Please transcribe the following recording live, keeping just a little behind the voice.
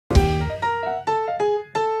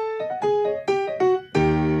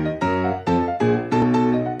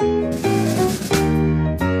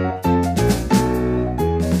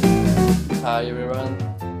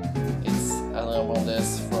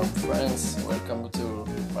welcome to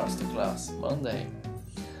Masterclass Monday.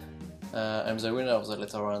 I'm the winner of the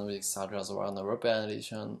LetterOne Music Star Jazz Award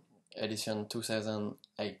European edition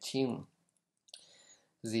 2018.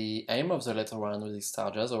 The aim of the LetterOne Music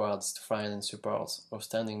Star Jazz Award is to find and support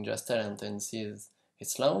outstanding jazz talent, and since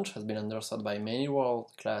its launch has been endorsed by many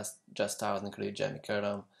world-class jazz stars including Jamie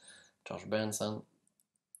Cullum, George Benson,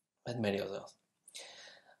 and many others.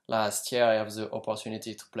 Last year I had the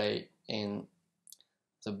opportunity to play in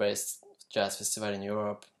the best jazz festival in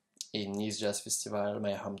Europe, in Nice Jazz Festival,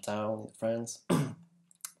 my hometown in France,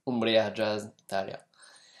 Umbria Jazz Italia,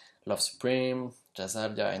 Love Supreme,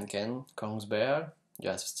 Jazzalbia in Cannes, Kongsberg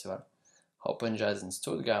Jazz Festival, Open Jazz in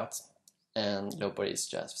Stuttgart, and Leopolis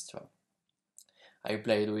Jazz Festival. I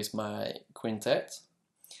played with my quintet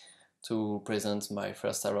to present my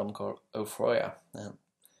first album called Euphoria, and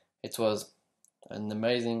it was an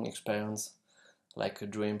amazing experience, like a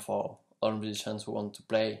dream for all musicians who want to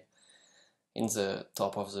play in the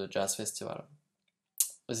top of the jazz festival.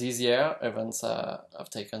 This year, events have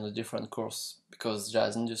taken a different course because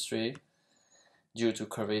jazz industry, due to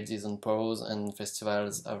COVID, is on pause and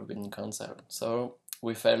festivals have been cancelled. So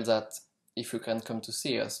we felt that if you can come to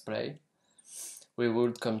see us play, we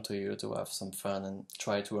would come to you to have some fun and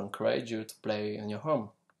try to encourage you to play in your home.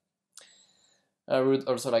 I would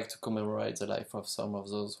also like to commemorate the life of some of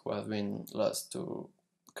those who have been lost to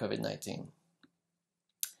COVID-19.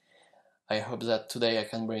 I hope that today I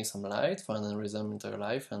can bring some light, fun and rhythm into your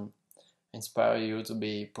life and inspire you to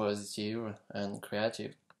be positive and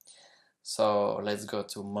creative. So let's go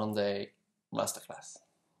to Monday Masterclass.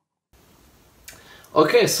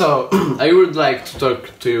 Okay, so I would like to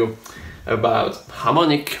talk to you about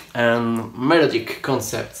harmonic and melodic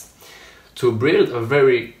concepts to build a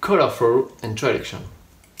very colorful introduction.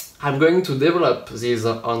 I'm going to develop this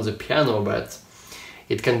on the piano, but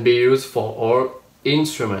it can be used for all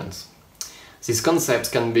instruments. These concepts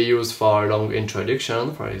can be used for a long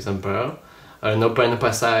introduction, for example, an open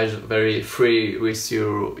passage very free with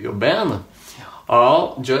your band,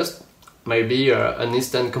 or just maybe an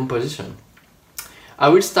instant composition. I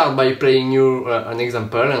will start by playing you an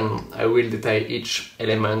example, and I will detail each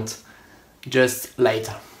element just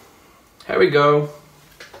later. Here we go.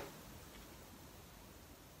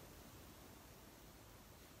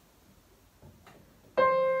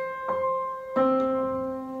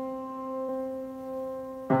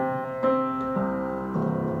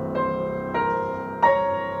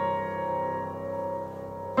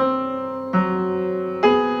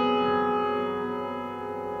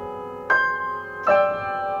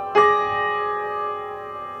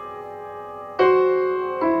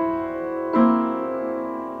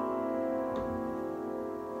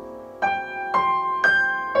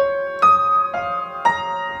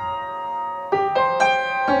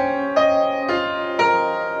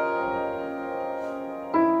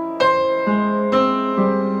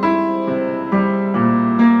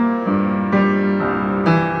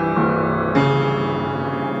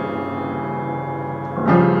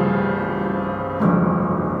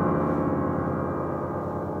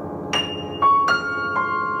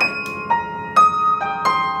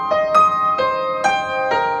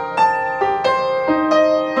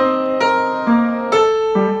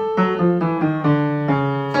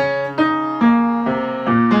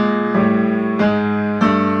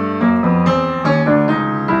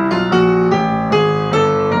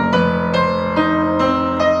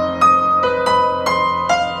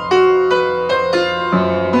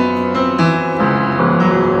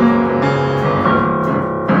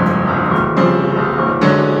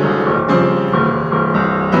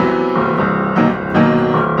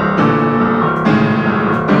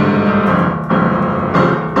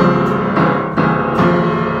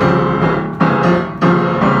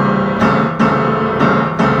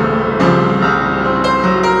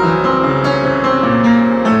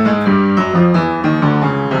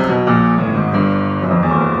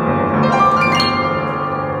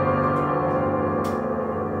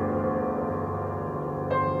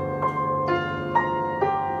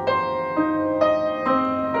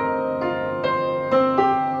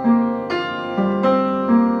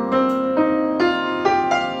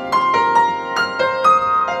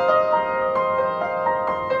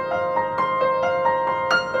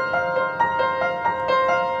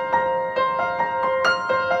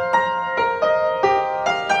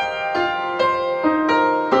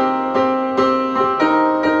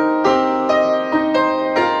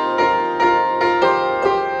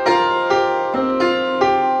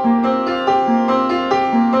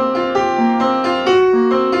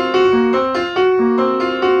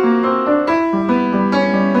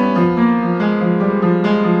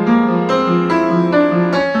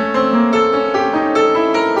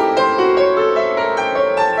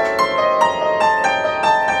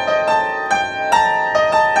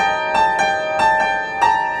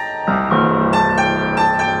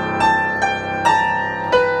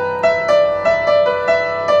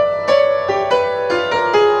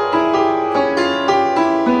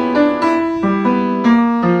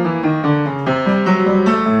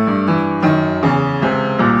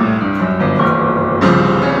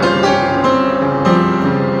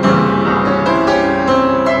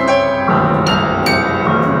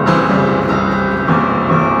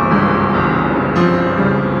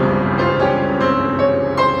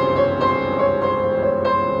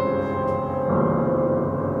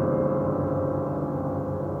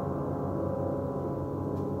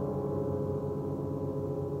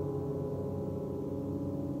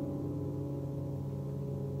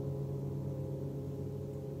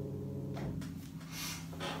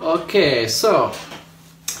 Okay, so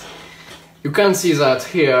you can see that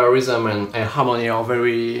here rhythm and harmony are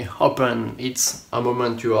very open. It's a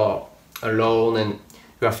moment you are alone and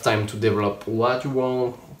you have time to develop what you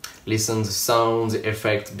want, listen the sound, the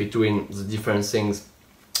effect between the different things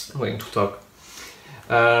I'm going to talk.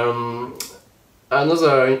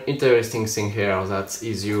 Another interesting thing here that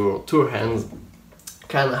is your two hands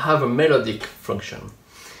can have a melodic function,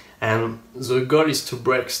 and the goal is to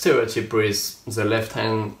break stereotype with the left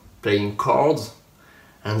hand playing chords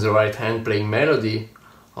and the right hand playing melody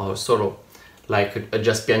or solo, like a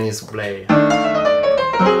jazz pianist play.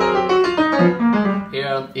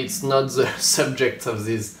 Here it's not the subject of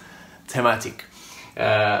this thematic.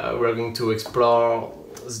 We're going to explore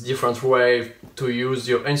the different way to use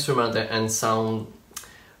your instrument and sound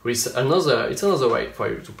with it's another way for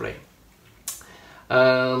you to play.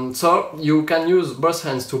 So you can use both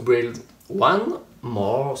hands to build one,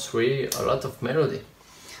 more, three, a lot of melody.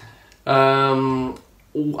 I'm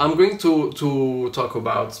going to talk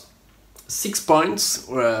about 6 points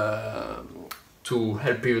to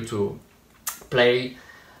help you to play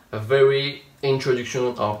a very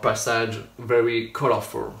introduction or passage very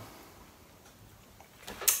colorful.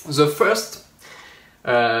 The first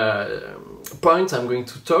point I'm going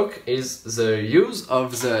to talk is the use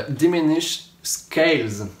of the diminished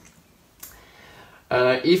scales.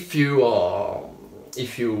 If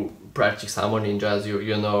you practice harmony in jazz,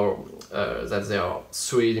 you know that there are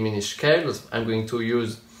 3 diminished scales. I'm going to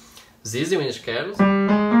use these diminished scales.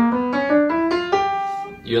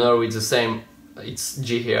 You know it's the same. It's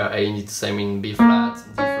G here, and it's the same in B flat,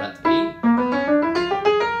 D flat, E,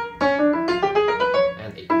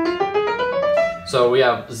 and E. So we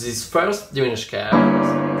have this first diminished scale.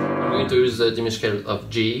 I'm going to use the diminished scale of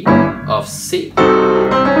G, of C,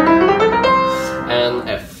 and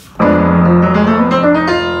F.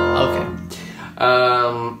 Okay.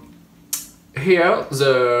 Here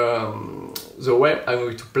the way I'm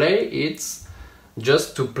going to play it's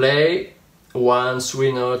just to play 1,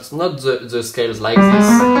 3 notes, not the scales like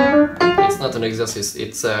this. It's not an exercise.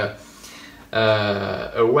 It's a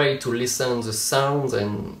way to listen the sounds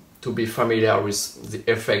and to be familiar with the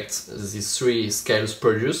effects these 3 scales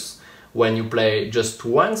produce when you play just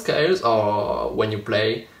 1 scale or when you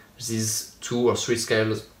play these 2 or 3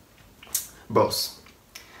 scales both.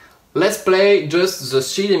 Let's play just the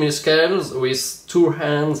 3 diminished scales with 2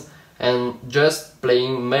 hands and just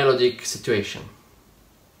playing melodic situation.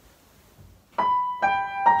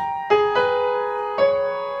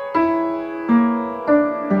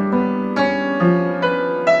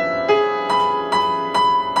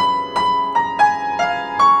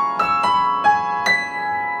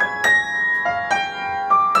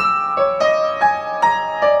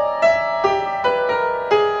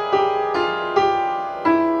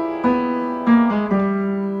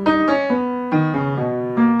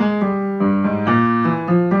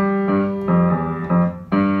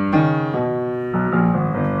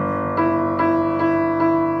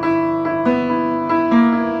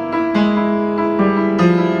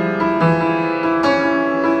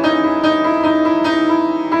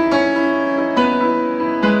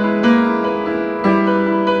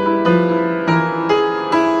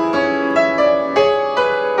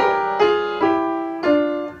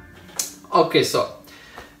 Okay, so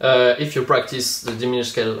if you practice the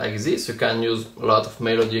diminished scale like this, you can use a lot of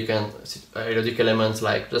melodic elements,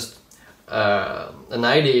 like just an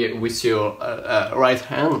idea with your right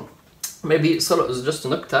hand, maybe solo just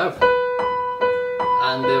an octave,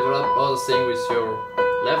 and develop all the thing with your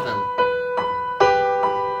left hand.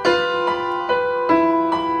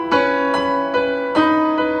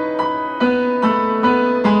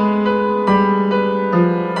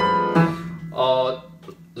 Or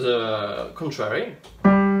the contrary.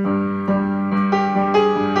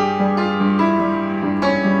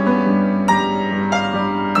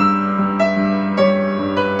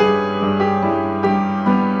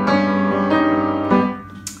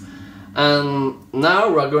 And now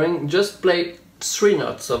we're going just play 3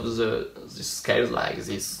 notes of the scales like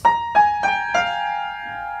this.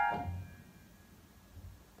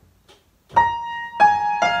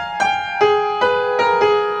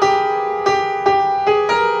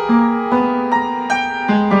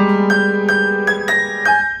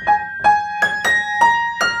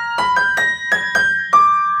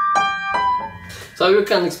 So you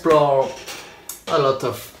can explore a lot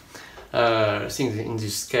of things in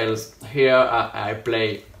these scales. Here I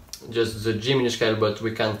play just the G minor scale, but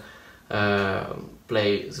we can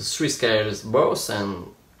play the 3 scales both, and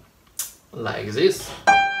like this.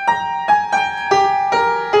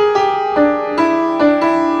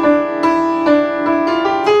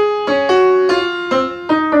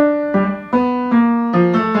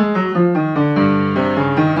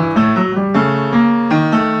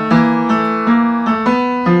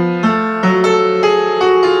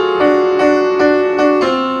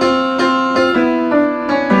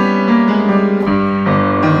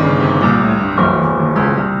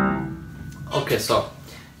 Okay, so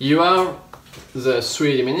you have the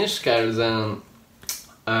 3 diminished scales, and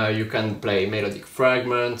you can play melodic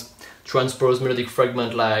fragment, transpose melodic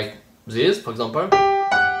fragment like this, for example.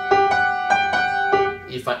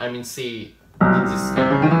 If I'm in C in this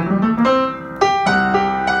scale.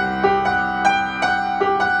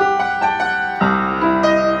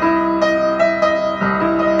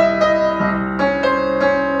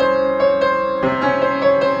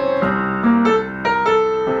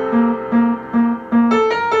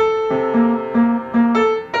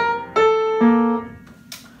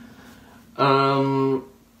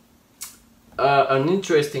 An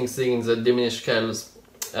interesting thing in the diminished scales,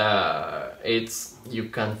 it's you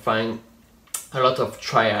can find a lot of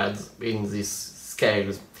triads in these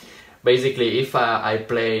scales. Basically, if I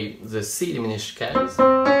play the C diminished scales,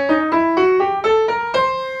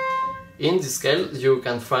 in this scale you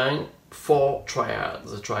can find 4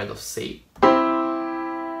 triads: the triad of C,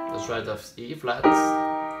 the triad of E flat,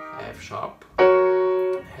 F sharp,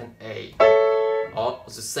 and A, or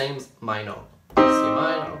the same minor, C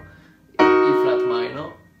minor, E flat minor,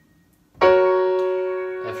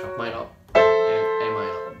 F sharp minor, and A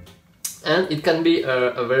minor. And it can be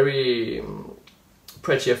a very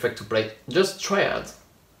pretty effect to play just triad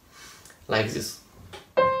like this.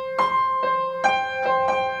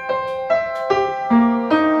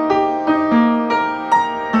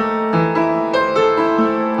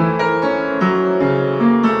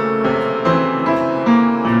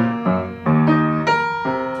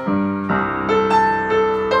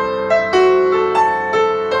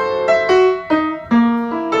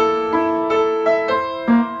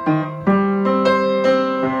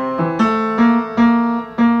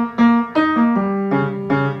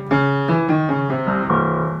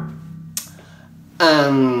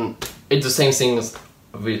 It's the same thing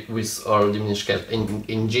with all diminished scales.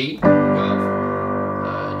 In G, you have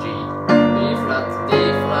G, B flat, D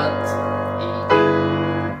flat, E.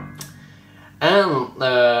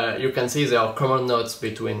 And you can see there are common notes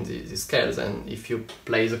between the scales, and if you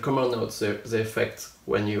play the common notes, the effect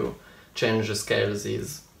when you change the scales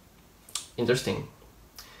is interesting.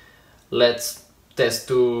 Let's test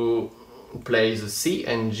to play the C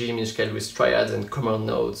and G diminished scale with triads and common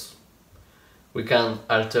notes. We can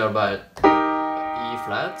alter by E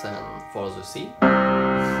flat and for the C,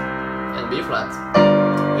 and B flat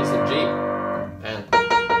with the G, and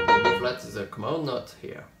the B flat is a common note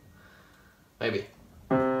here. Maybe.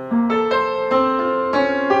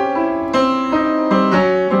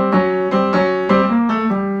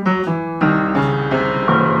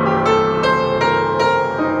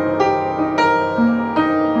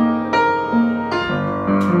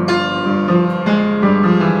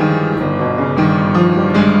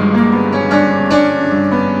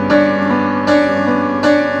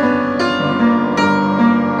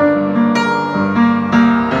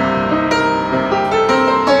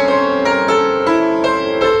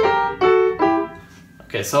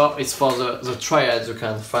 So it's for the triads you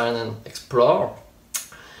can find and explore.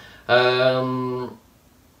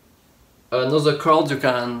 Another chord you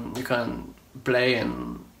can play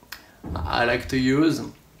and I like to use,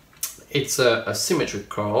 it's a symmetric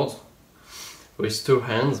chord with 2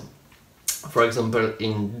 hands. For example,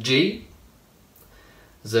 in G,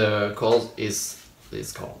 the chord is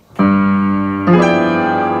this chord.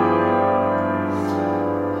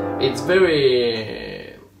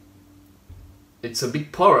 It's a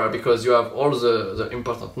big power because you have all the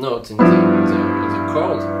important notes in the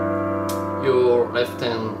chord. Your left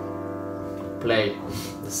hand play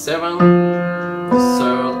the 7, the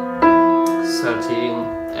 3rd, 13,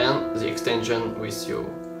 and the extension with your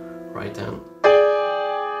right hand.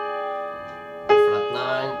 Flat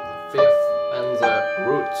 9, the 5th, and the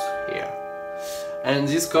root here. And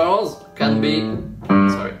these chords can be,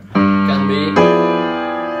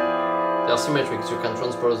 they're symmetric, so you can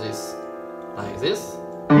transpose this like this.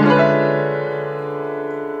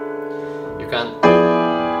 You can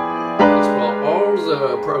explore all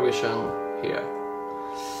the progression here.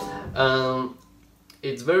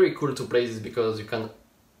 It's very cool to play this because you can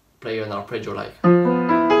play an arpeggio like.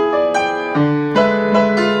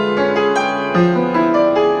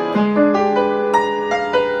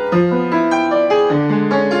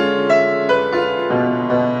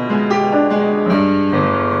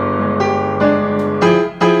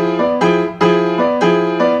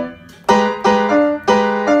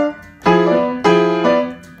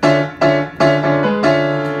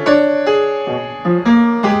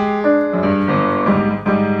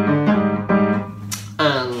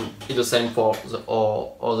 The same for the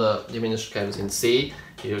other diminished scales in C.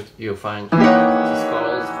 You find these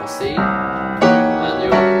chords for C, and you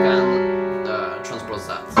can transpose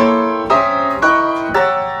that.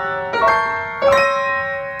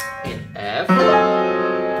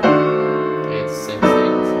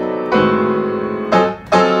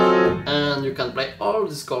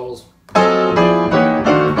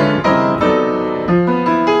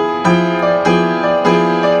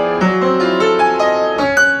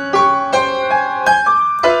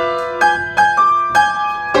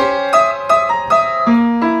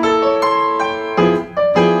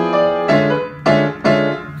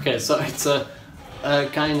 Okay, so it's a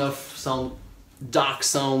kind of sound, dark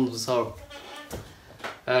sound, so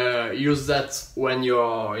use that when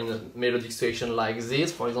you're in a melodic situation like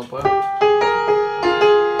this, for example.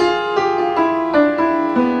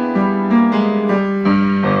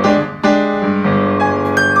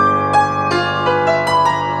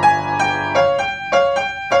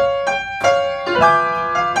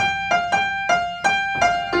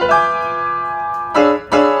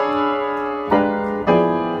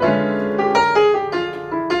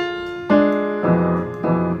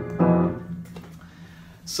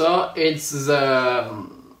 So it's the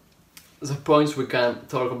point we can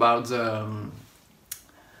talk about the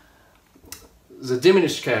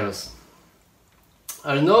diminished scales.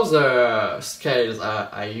 Another scales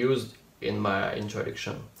I used in my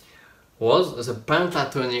introduction was the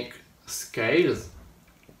pentatonic scales,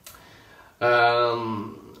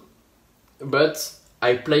 but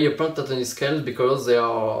I play a pentatonic scales because they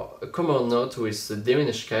are a common note with the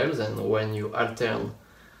diminished scales, and when you altern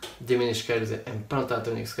diminished scales and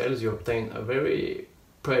pentatonic scales, you obtain a very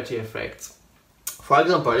pretty effect. For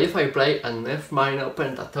example, if I play an F minor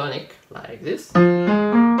pentatonic like this, there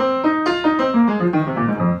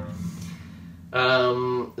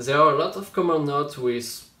are a lot of common notes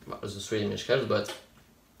with the three diminished scales, but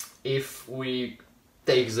if we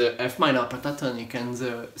take the F minor pentatonic and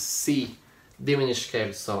the C diminished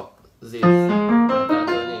scale, so this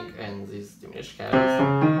pentatonic and this diminished scales,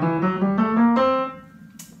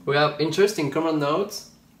 we have interesting common notes,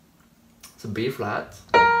 the B flat,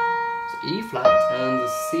 the E flat and the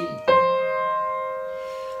C.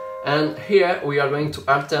 And here we are going to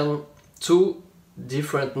alternate two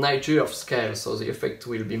different nature of scales, so the effect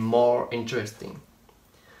will be more interesting.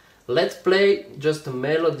 Let's play just a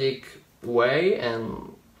melodic way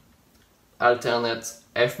and alternate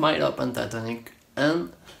F minor pentatonic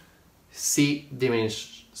and C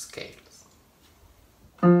diminished scales.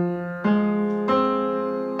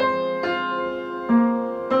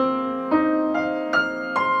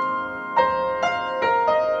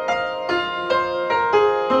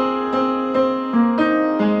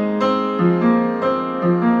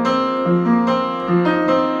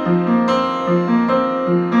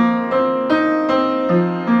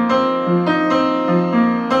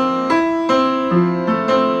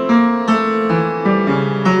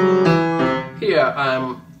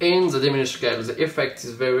 I'm in the diminished scale. The effect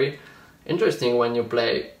is very interesting when you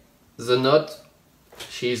play the note.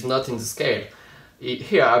 She is not in the scale.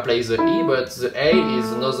 Here I play the E, but the A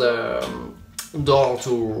is another door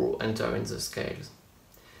to enter in the scales.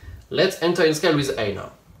 Let's enter in scale with A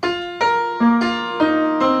now.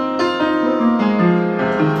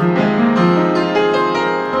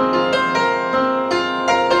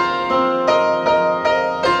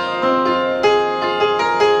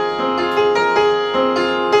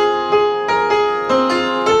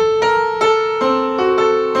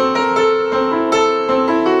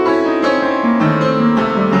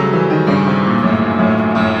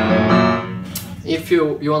 If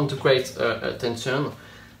you want to create a tension,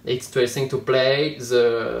 it's interesting to play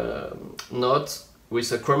the note with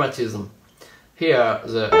a chromatism. Here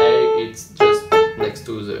the A, it's just next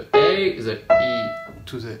to the A, the E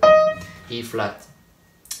to the E flat.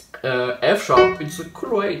 F sharp, it's a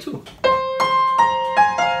cool way too.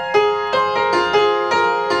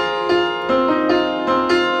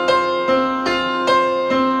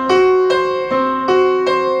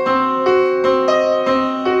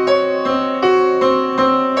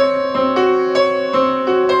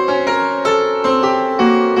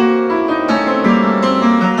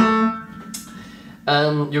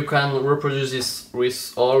 And you can reproduce this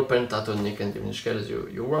with all pentatonic and diminished scales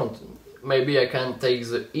you want. Maybe I can take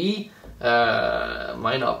the E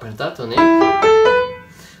minor pentatonic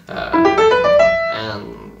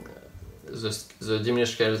and the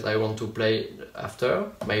diminished scales I want to play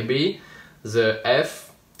after. Maybe the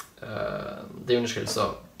F diminished scale,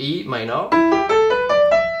 so E minor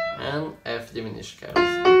and F diminished scales.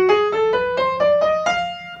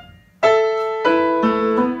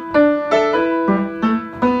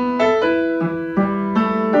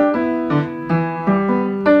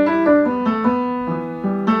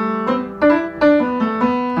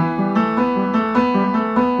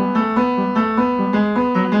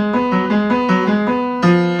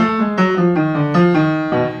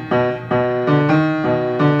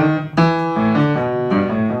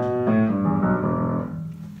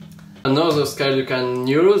 Another scale you can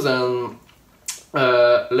use, and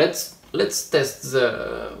let's test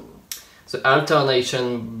the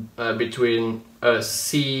alternation between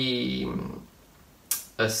C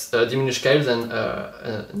diminished scales and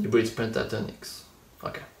hybrid pentatonics.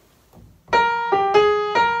 Okay.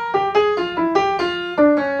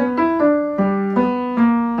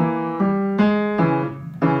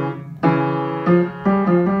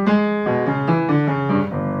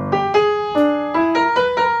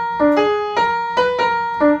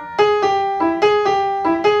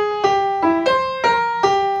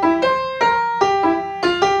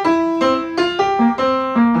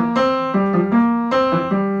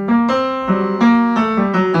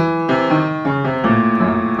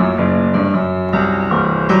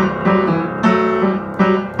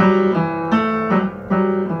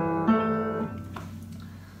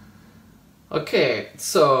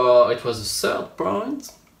 So it was the third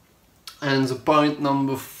point, and the point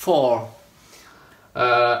number 4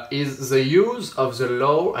 is the use of the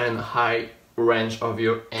low and high range of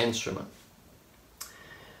your instrument.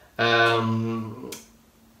 Feel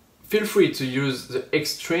free to use the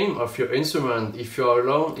extreme of your instrument. If you are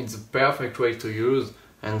alone, it's the perfect way to use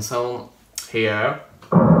and sound here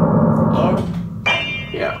or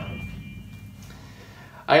here.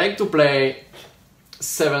 I like to play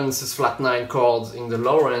 7th flat 9 chords in the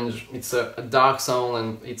low range. It's a dark sound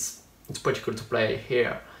and it's pretty cool to play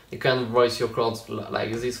here. You can voice your chords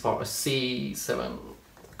like this for a C7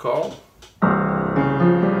 chord.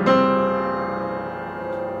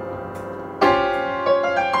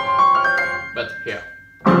 But here.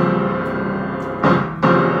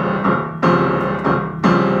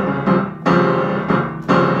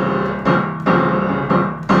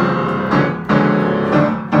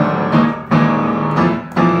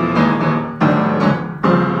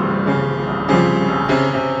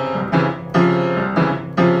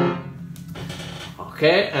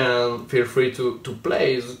 Okay, and feel free to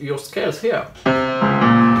play your scales here.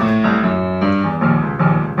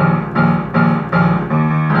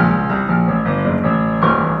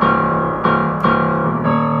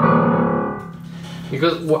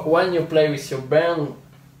 Because when you play with your band,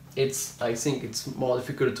 I think it's more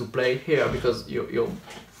difficult to play here because your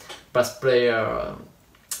bass player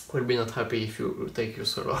will be not happy if you take your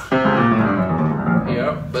solo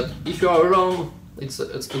here. But if you are alone, it's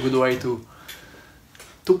a good way to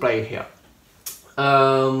play here.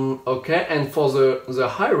 Okay, and for the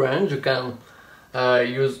high range, you can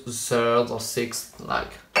use 3rd or 6th,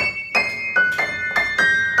 like.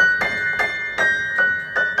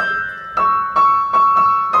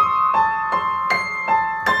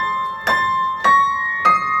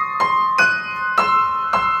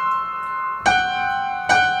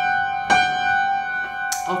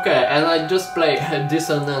 Okay, and I just play a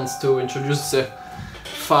dissonance to introduce the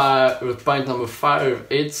point number 5.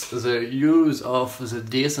 It's the use of the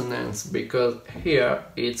dissonance, because here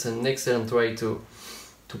it's an excellent way to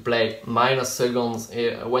play minor seconds.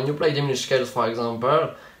 When you play diminished scales, for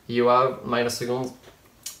example, you have minor seconds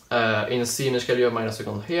in a C in a scale. You have minor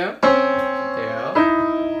second here, here,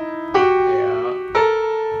 here,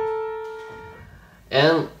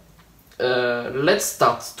 and let's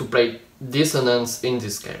start to play dissonance in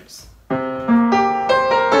these scales.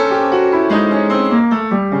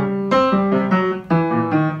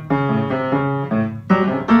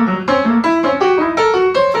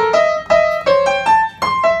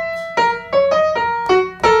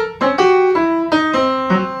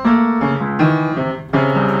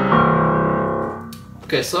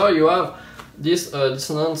 Okay, so you have this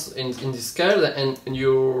dissonance in this scale, and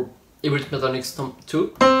your arithmetic stomp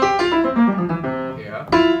 2 here.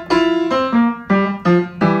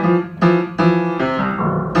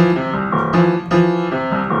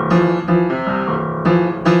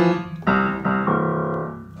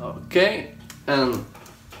 Okay, and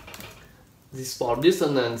this for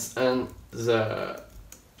dissonance, and the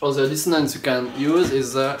other dissonance you can use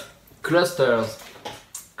is the clusters.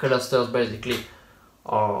 Clusters basically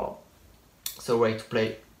are the way to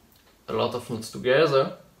play a lot of notes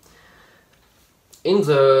together in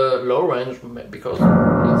the low range, because it's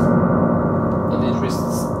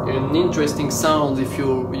an interesting sound if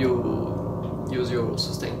you use your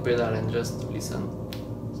sustain pedal and just listen to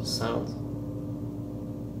the sound.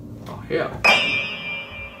 Oh, here.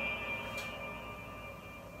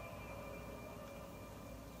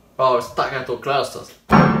 Oh, staccato clusters.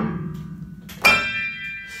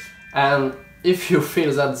 And if you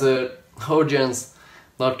feel that the audience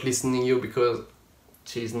not listening you because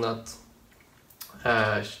she's not,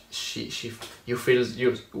 you feel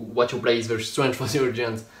what you play is very strange for the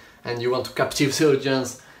audience, and you want to captive the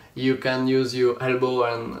audience, you can use your elbow,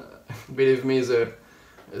 and believe me, the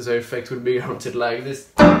effect will be guaranteed like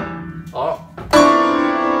this. Oh.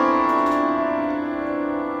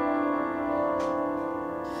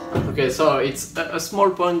 Okay, so it's a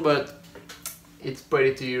small point, but it's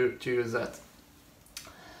pretty to use that.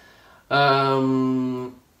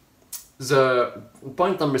 The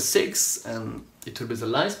point number 6, and it will be the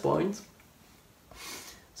last point,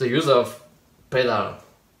 the use of pedal.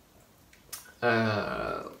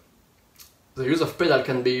 The use of pedal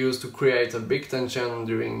can be used to create a big tension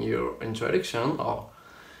during your introduction, or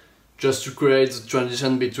just to create the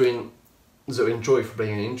transition between the intro, if you're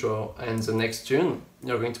playing an intro, and the next tune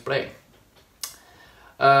you're going to play.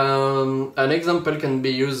 An example can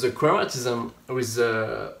be used the chromatism with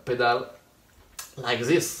the pedal like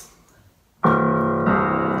this.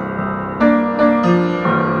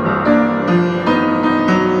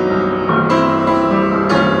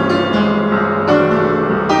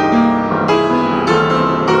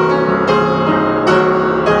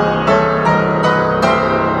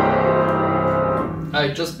 I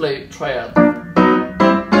just play triad,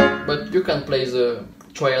 but you can play the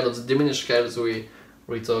triad of the diminished scales we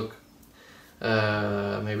talk.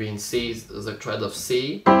 Maybe in C, the triad of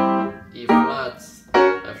C, E flat,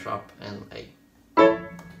 F sharp, and A.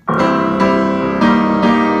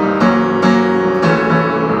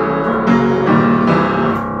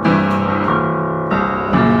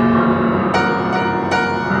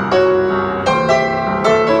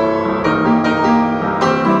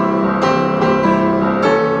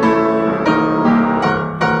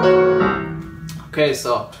 Okay,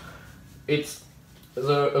 so it's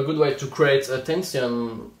a good way to create a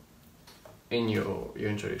tension in your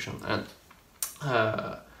introduction. And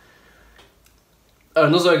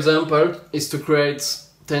another example is to create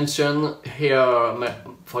tension here,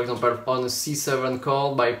 for example, on a C7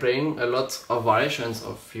 chord by playing a lot of variations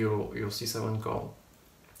of your C7 chord.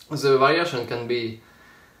 The variation can be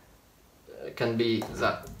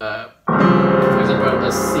that, for example,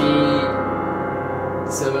 a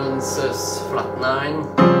C7 sus flat 9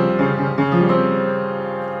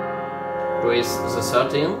 with the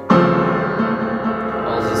 13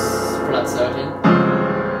 or this flat 13,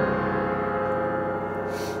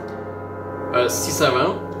 C7,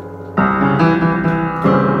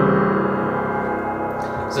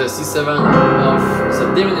 the C7 of the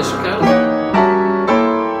diminished scale,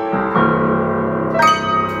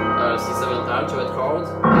 C7 alternate chord,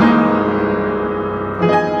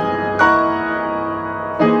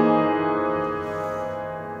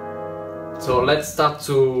 so let's start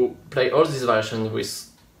to play all these variations with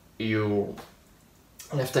your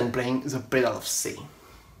left hand playing the pedal of C.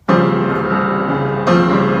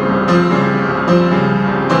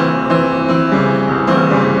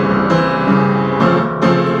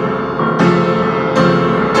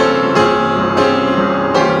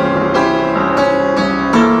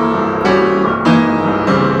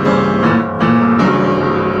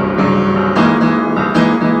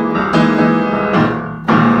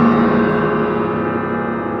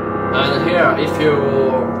 And here, if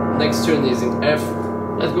your next tune is in F,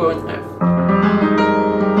 let's go in F.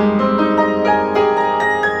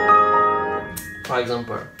 For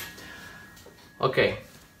example. Okay.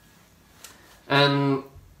 And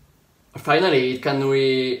finally, it can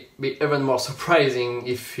be even more surprising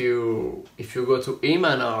if you go to E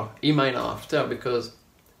minor after, because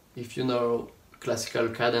if you know classical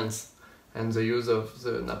cadence and the use of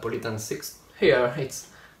the Napolitan sixth, here it's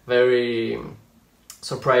very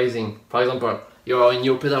surprising. For example, you're in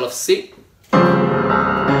your pedal of C.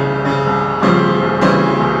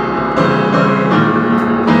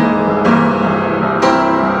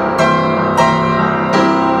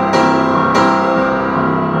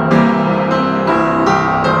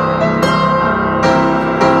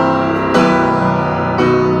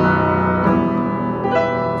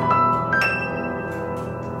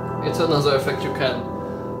 It's another effect you can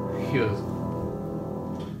use.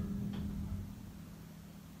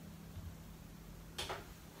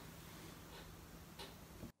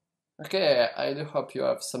 Okay, I do hope you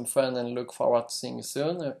have some fun and look forward to seeing you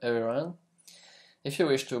soon, everyone. If you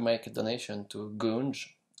wish to make a donation to Gunj,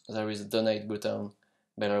 there is a donate button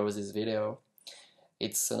below this video.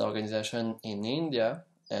 It's an organization in India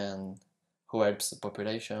and who helps the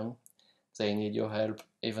population. They need your help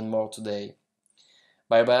even more today.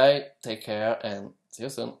 Bye bye, take care, and see you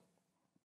soon.